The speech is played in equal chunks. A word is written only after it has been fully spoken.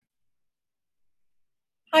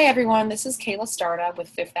Hi, everyone. This is Kayla Startup with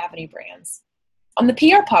Fifth Avenue Brands. On the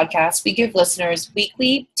PR podcast, we give listeners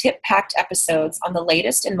weekly tip-packed episodes on the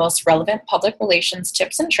latest and most relevant public relations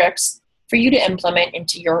tips and tricks for you to implement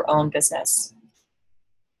into your own business.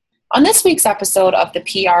 On this week's episode of the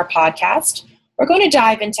PR podcast, we're going to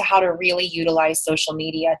dive into how to really utilize social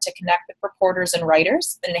media to connect with reporters and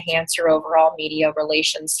writers and enhance your overall media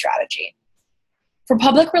relations strategy. For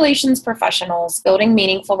public relations professionals, building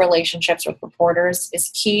meaningful relationships with reporters is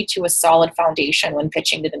key to a solid foundation when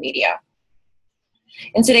pitching to the media.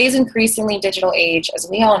 In today's increasingly digital age, as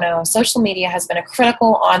we all know, social media has been a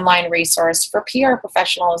critical online resource for PR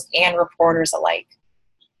professionals and reporters alike.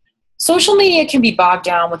 Social media can be bogged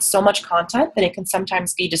down with so much content that it can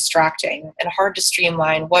sometimes be distracting and hard to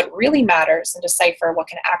streamline what really matters and decipher what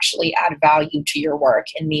can actually add value to your work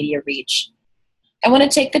and media reach. I want to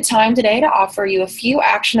take the time today to offer you a few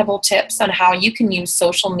actionable tips on how you can use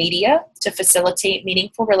social media to facilitate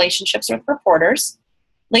meaningful relationships with reporters,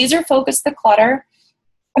 laser focus the clutter,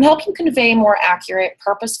 and help you convey more accurate,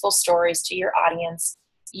 purposeful stories to your audience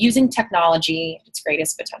using technology at its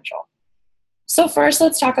greatest potential. So first,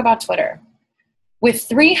 let's talk about Twitter. With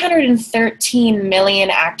 313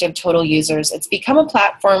 million active total users, it's become a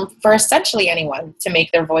platform for essentially anyone to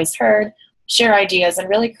make their voice heard, share ideas, and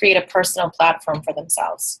really create a personal platform for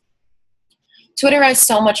themselves. Twitter has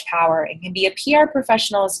so much power and can be a PR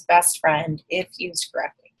professional's best friend if used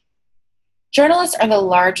correctly. Journalists are the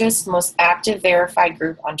largest, most active verified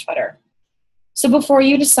group on Twitter. So before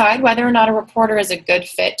you decide whether or not a reporter is a good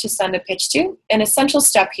fit to send a pitch to, an essential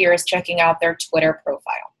step here is checking out their Twitter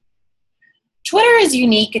profile. Twitter is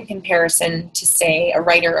unique in comparison to, say, a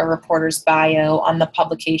writer or reporter's bio on the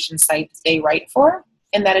publication sites they write for,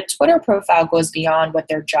 and that a Twitter profile goes beyond what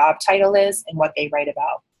their job title is and what they write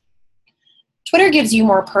about. Twitter gives you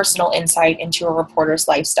more personal insight into a reporter's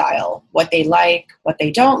lifestyle, what they like, what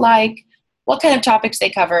they don't like, what kind of topics they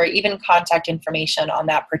cover, even contact information on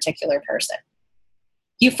that particular person.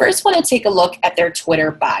 You first want to take a look at their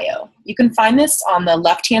Twitter bio. You can find this on the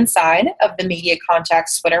left-hand side of the media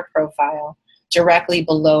contact's Twitter profile, directly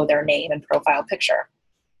below their name and profile picture.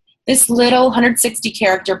 This little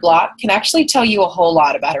 160-character block can actually tell you a whole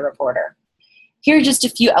lot about a reporter. Here are just a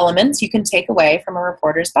few elements you can take away from a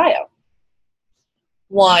reporter's bio.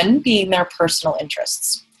 One being their personal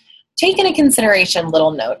interests. Take into consideration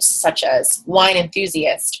little notes such as wine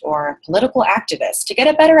enthusiast or political activist to get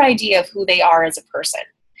a better idea of who they are as a person.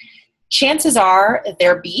 Chances are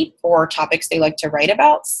their beat or topics they like to write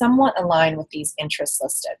about somewhat align with these interests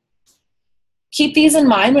listed. Keep these in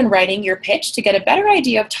mind when writing your pitch to get a better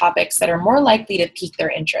idea of topics that are more likely to pique their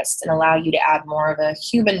interest and allow you to add more of a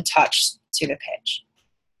human touch to the pitch.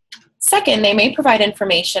 Second, they may provide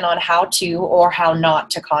information on how to or how not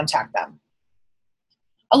to contact them.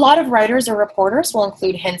 A lot of writers or reporters will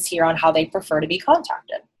include hints here on how they prefer to be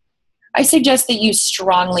contacted. I suggest that you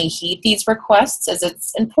strongly heed these requests, as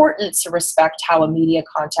it's important to respect how a media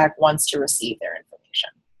contact wants to receive their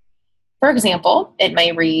information. For example, it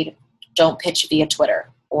may read, "Don't pitch via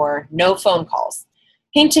Twitter," or "No phone calls,"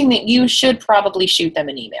 hinting that you should probably shoot them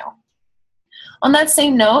an email. On that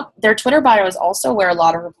same note, their Twitter bio is also where a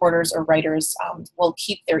lot of reporters or writers will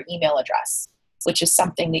keep their email address, which is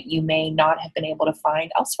something that you may not have been able to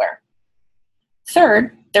find elsewhere.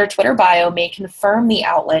 Third, their Twitter bio may confirm the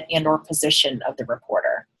outlet and or position of the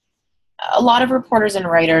reporter. A lot of reporters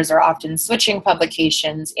and writers are often switching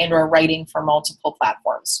publications and or writing for multiple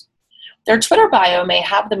platforms. Their Twitter bio may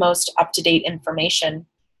have the most up-to-date information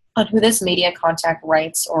on who this media contact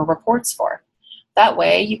writes or reports for. That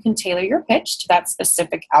way, you can tailor your pitch to that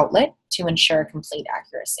specific outlet to ensure complete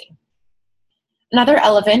accuracy. Another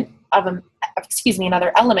element of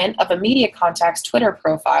a media contact's Twitter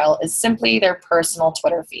profile is simply their personal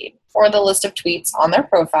Twitter feed, or the list of tweets on their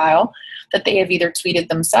profile that they have either tweeted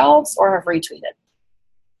themselves or have retweeted.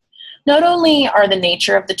 Not only are the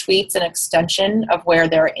nature of the tweets an extension of where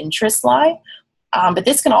their interests lie, but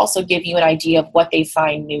this can also give you an idea of what they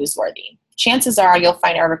find newsworthy. Chances are you'll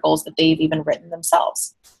find articles that they've even written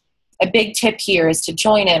themselves. A big tip here is to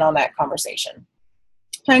join in on that conversation.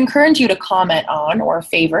 I encourage you to comment on or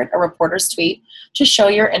favorite a reporter's tweet to show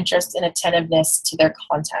your interest and attentiveness to their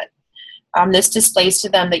content. This displays to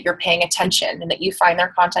them that you're paying attention and that you find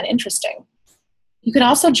their content interesting. You can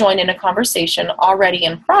also join in a conversation already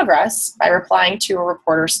in progress by replying to a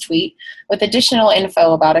reporter's tweet with additional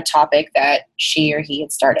info about a topic that she or he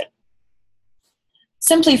had started.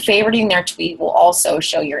 Simply favoriting their tweet will also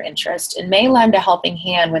show your interest and may lend a helping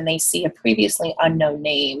hand when they see a previously unknown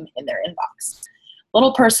name in their inbox.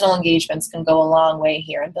 Little personal engagements can go a long way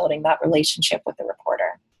here in building that relationship with the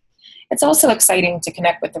reporter. It's also exciting to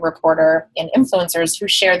connect with the reporter and influencers who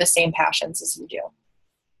share the same passions as you do.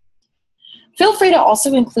 Feel free to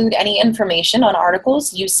also include any information on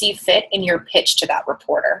articles you see fit in your pitch to that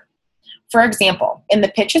reporter. For example, in the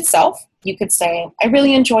pitch itself, you could say, I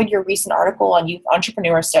really enjoyed your recent article on youth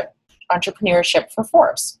entrepreneurship for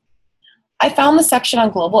Forbes. I found the section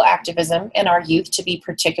on global activism and our youth to be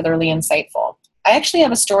particularly insightful. I actually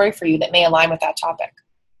have a story for you that may align with that topic.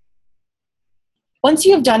 Once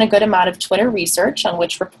you have done a good amount of Twitter research on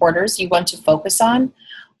which reporters you want to focus on,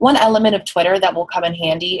 one element of Twitter that will come in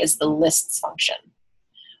handy is the lists function.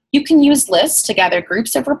 You can use lists to gather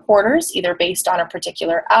groups of reporters, either based on a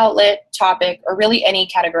particular outlet, topic, or really any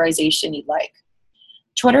categorization you'd like.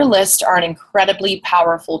 Twitter lists are an incredibly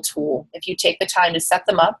powerful tool if you take the time to set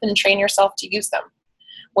them up and train yourself to use them.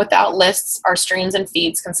 Without lists, our streams and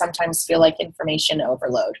feeds can sometimes feel like information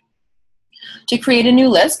overload. To create a new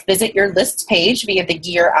list, visit your lists page via the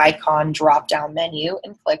gear icon drop-down menu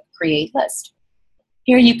and click Create List.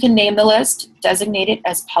 Here you can name the list, designate it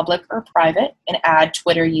as public or private, and add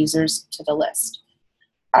Twitter users to the list.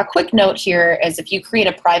 A quick note here is if you create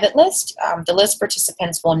a private list, the list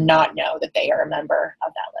participants will not know that they are a member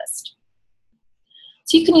of that list.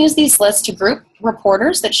 So you can use these lists to group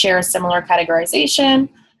reporters that share a similar categorization,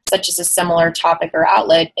 such as a similar topic or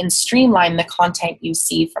outlet, and streamline the content you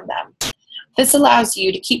see from them. This allows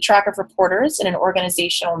you to keep track of reporters in an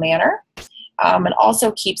organizational manner, and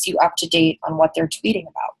also keeps you up to date on what they're tweeting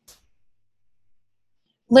about.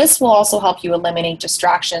 Lists will also help you eliminate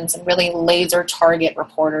distractions and really laser target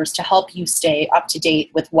reporters to help you stay up to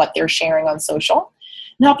date with what they're sharing on social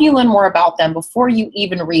and help you learn more about them before you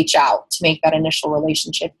even reach out to make that initial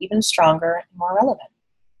relationship even stronger and more relevant.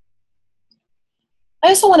 I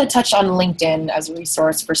also want to touch on LinkedIn as a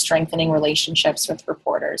resource for strengthening relationships with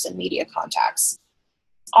reporters and media contacts.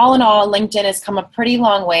 All in all, LinkedIn has come a pretty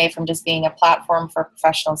long way from just being a platform for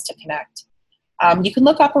professionals to connect. You can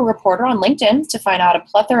look up a reporter on LinkedIn to find out a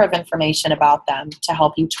plethora of information about them to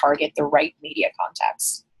help you target the right media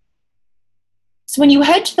contacts. So when you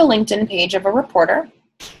head to the LinkedIn page of a reporter,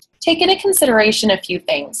 take into consideration a few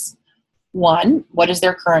things. One, what is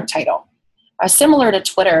their current title? Similar to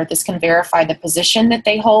Twitter, this can verify the position that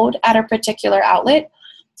they hold at a particular outlet,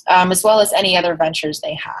 as well as any other ventures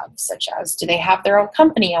they have, such as do they have their own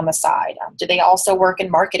company on the side? Do they also work in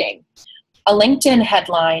marketing? A LinkedIn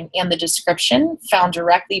headline and the description found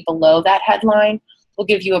directly below that headline will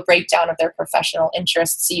give you a breakdown of their professional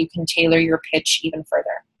interests so you can tailor your pitch even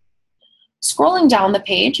further. Scrolling down the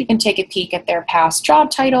page, you can take a peek at their past job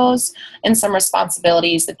titles and some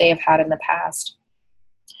responsibilities that they have had in the past.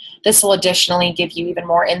 This will additionally give you even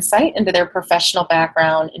more insight into their professional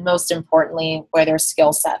background and, most importantly, where their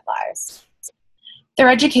skill set lies. Their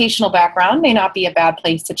educational background may not be a bad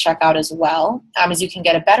place to check out as well, as you can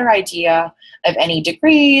get a better idea of any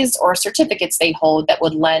degrees or certificates they hold that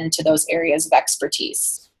would lend to those areas of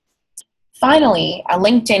expertise. Finally, a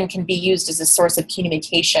LinkedIn can be used as a source of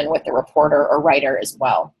communication with the reporter or writer as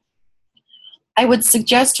well. I would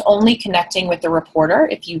suggest only connecting with the reporter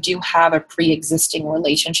if you do have a pre-existing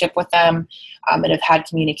relationship with them and have had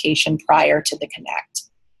communication prior to the connect.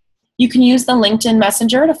 You can use the LinkedIn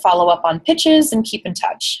Messenger to follow up on pitches and keep in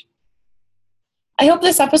touch. I hope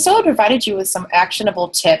this episode provided you with some actionable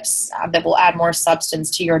tips that will add more substance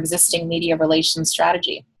to your existing media relations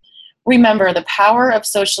strategy. Remember, the power of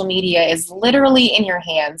social media is literally in your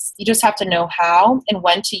hands. You just have to know how and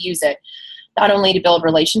when to use it, not only to build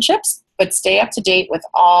relationships, but stay up to date with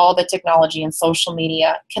all the technology and social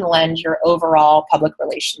media can lend your overall public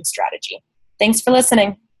relations strategy. Thanks for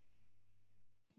listening.